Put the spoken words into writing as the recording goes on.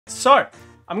So,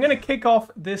 I'm going to kick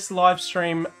off this live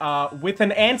stream with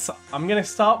an answer. I'm going to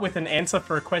start with an answer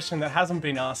for a question that hasn't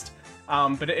been asked,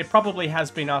 but it probably has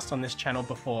been asked on this channel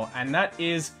before, and that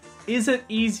is it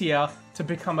easier to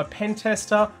become a pen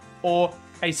tester or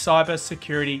a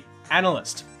cybersecurity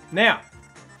analyst? Now,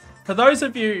 for those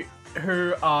of you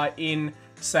who are in,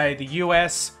 say, the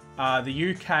US,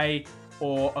 the UK,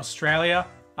 or Australia,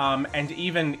 and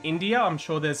even India, I'm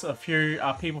sure there's a few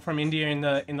people from India in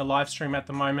the live stream at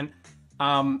the moment.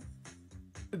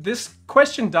 This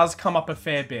question does come up a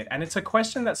fair bit, and it's a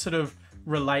question that sort of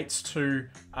relates to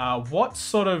what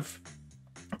sort of,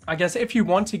 I guess, if you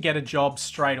want to get a job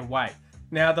straight away.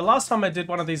 Now, the last time I did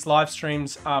one of these live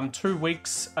streams 2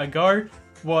 weeks ago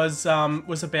was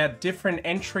about different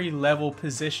entry-level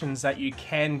positions that you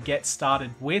can get started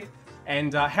with,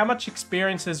 and how much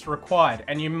experience is required.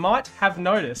 And you might have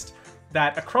noticed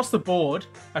that across the board,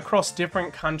 across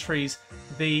different countries,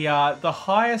 the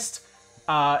highest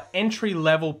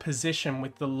entry-level position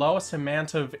with the lowest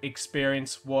amount of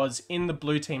experience was in the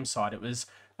blue team side. It was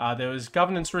there was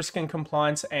governance, risk and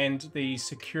compliance, and the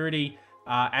security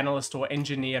analyst or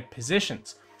engineer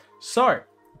positions. So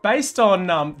based on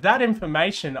that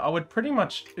information, I would pretty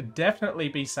much definitely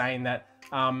be saying that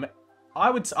I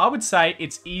would say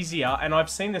it's easier, and I've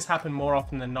seen this happen more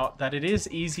often than not, that it is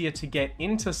easier to get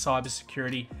into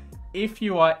cybersecurity if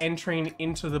you are entering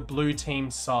into the blue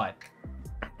team side.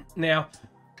 Now,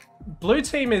 blue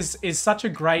team is such a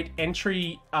great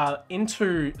entry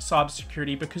into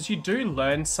cybersecurity because you do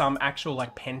learn some actual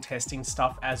like pen testing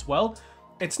stuff as well.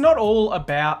 It's not all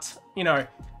about, you know,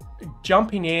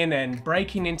 jumping in and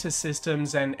breaking into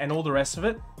systems and all the rest of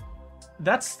it.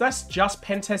 That's just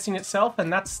pen testing itself,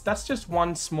 and that's just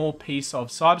one small piece of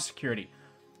cybersecurity.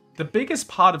 The biggest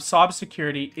part of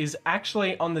cybersecurity is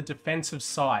actually on the defensive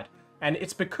side, and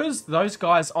it's because those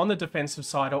guys on the defensive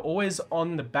side are always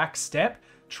on the back step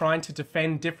trying to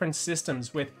defend different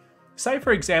systems with, say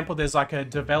for example, there's like a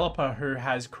developer who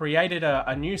has created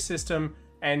a new system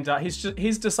and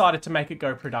he's decided to make it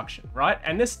go production, right?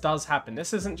 And this does happen.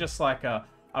 This isn't just like a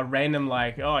random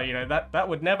like, oh, you know, that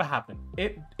would never happen.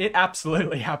 It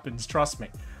absolutely happens, trust me.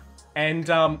 And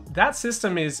that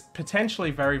system is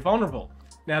potentially very vulnerable.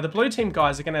 Now, the blue team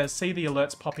guys are going to see the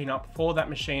alerts popping up for that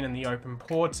machine and the open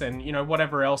ports and, you know,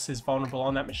 whatever else is vulnerable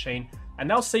on that machine, and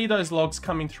they'll see those logs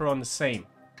coming through on the SIEM.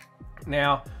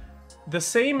 Now, the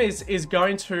SIEM is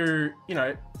going to, you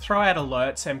know, throw out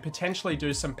alerts and potentially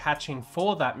do some patching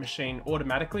for that machine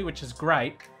automatically, which is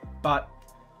great, but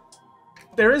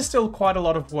there is still quite a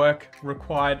lot of work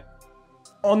required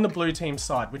on the blue team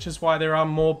side, which is why there are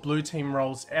more blue team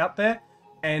roles out there.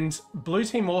 And blue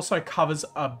team also covers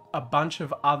a bunch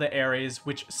of other areas,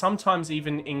 which sometimes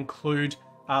even include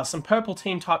some purple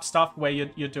team type stuff where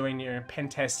you're doing your pen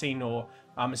testing or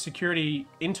a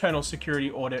internal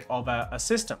security audit of a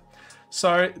system.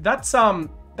 So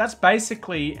that's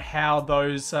basically how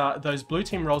those blue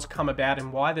team roles come about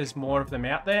and why there's more of them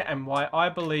out there, and why I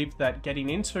believe that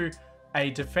getting into a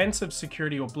defensive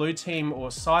security or blue team or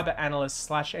cyber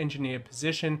analyst / engineer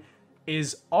position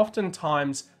is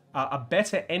oftentimes a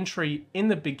better entry in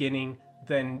the beginning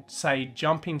than, say,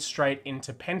 jumping straight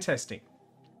into pen testing.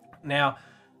 Now,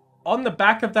 on the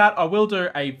back of that, I will do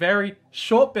a very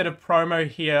short bit of promo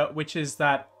here, which is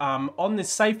that on the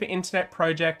Safer Internet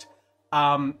project,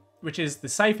 which is the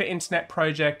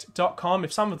saferinternetproject.com,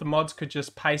 if some of the mods could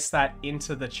just paste that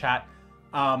into the chat.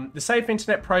 The Safe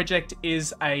Internet Project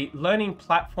is a learning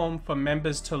platform for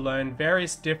members to learn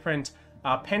various different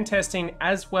pen testing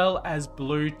as well as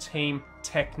blue team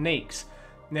techniques.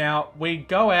 Now, we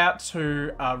go out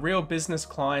to real business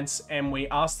clients and we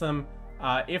ask them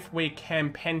if we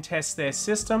can pen test their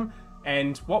system.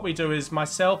 And what we do is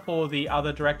myself or the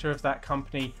other director of that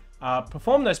company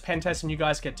perform those pen tests, and you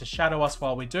guys get to shadow us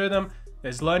while we do them.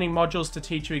 There's learning modules to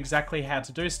teach you exactly how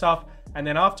to do stuff. And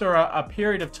then after a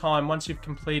period of time, once you've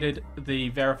completed the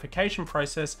verification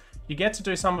process, you get to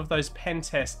do some of those pen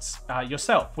tests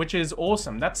yourself, which is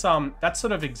awesome. That's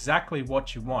sort of exactly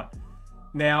what you want.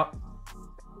 Now,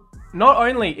 not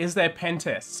only is there pen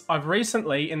tests, I've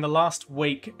recently, in the last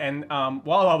week, and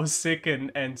while I was sick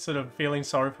and sort of feeling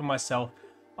sorry for myself,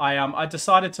 I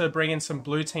decided to bring in some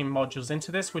blue team modules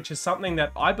into this, which is something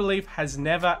that I believe has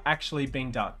never actually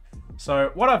been done.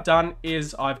 So what I've done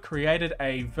is I've created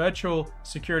a virtual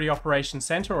security operations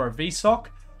center, or a VSOC,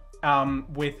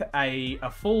 with a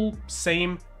full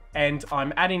SIEM, and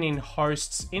I'm adding in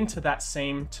hosts into that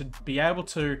SIEM to be able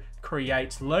to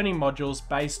create learning modules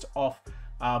based off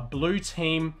blue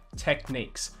team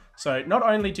techniques. So not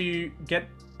only do you get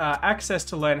access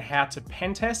to learn how to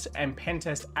pen test and pen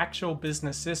test actual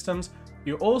business systems,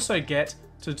 you also get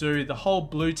to do the whole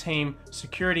blue team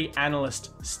security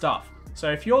analyst stuff.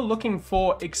 So if you're looking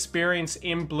for experience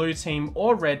in blue team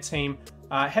or red team,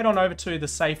 head on over to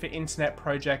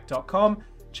thesaferinternetproject.com.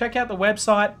 Check out the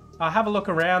website, have a look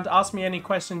around, ask me any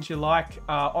questions you like.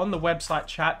 On the website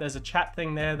chat, there's a chat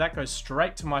thing there that goes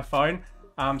straight to my phone.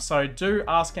 So do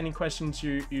ask any questions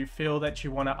you feel that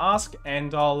you want to ask,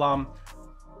 and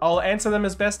I'll answer them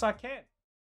as best I can.